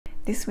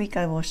This week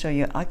I will show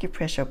you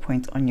acupressure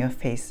points on your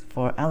face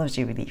for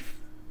allergy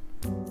relief.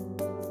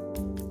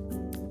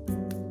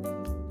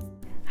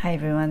 Hi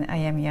everyone, I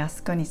am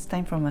Yasuko and it's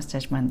time for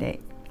Mustache Monday.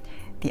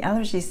 The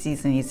allergy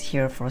season is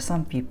here for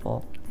some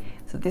people.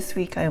 So this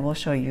week I will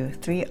show you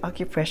 3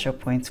 acupressure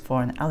points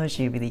for an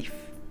allergy relief.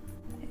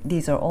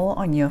 These are all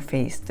on your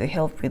face to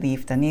help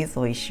relieve the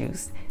nasal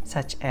issues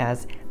such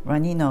as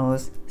runny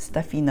nose,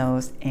 stuffy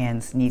nose,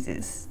 and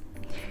sneezes.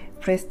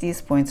 Press these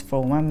points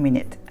for 1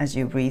 minute as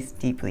you breathe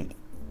deeply.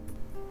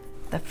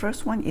 The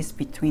first one is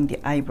between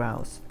the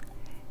eyebrows.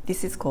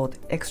 This is called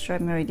extra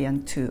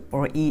meridian 2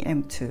 or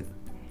EM2.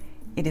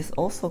 It is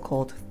also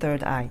called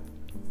third eye.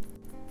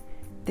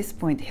 This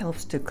point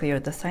helps to clear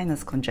the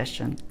sinus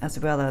congestion as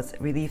well as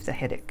relieve the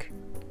headache.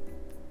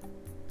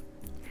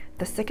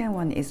 The second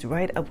one is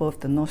right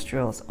above the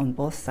nostrils on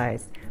both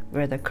sides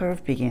where the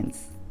curve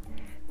begins.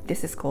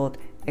 This is called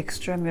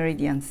extra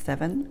meridian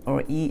 7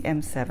 or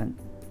EM7.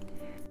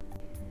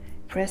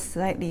 Press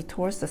slightly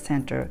towards the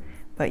center,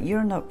 but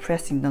you're not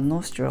pressing the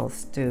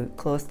nostrils to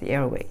close the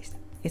airways.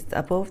 It's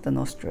above the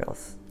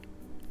nostrils.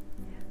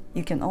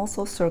 You can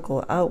also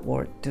circle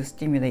outward to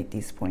stimulate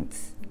these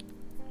points.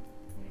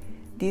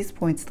 These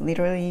points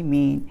literally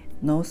mean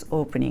nose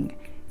opening,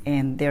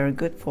 and they're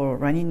good for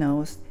runny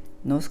nose,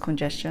 nose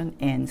congestion,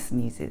 and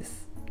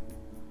sneezes.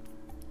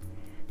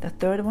 The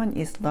third one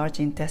is large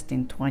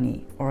intestine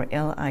 20 or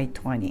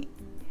LI20.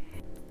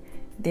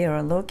 They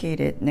are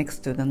located next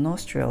to the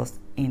nostrils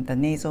in the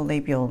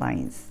nasolabial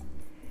lines.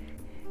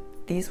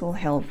 These will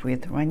help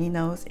with runny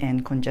nose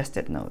and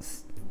congested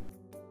nose.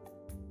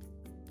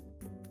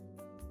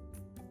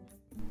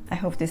 I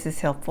hope this is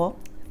helpful.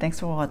 Thanks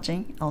for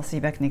watching. I'll see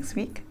you back next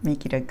week.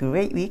 Make it a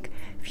great week.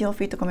 Feel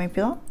free to comment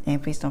below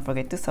and please don't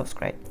forget to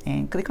subscribe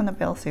and click on the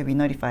bell so you'll be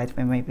notified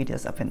when my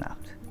videos up and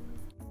out.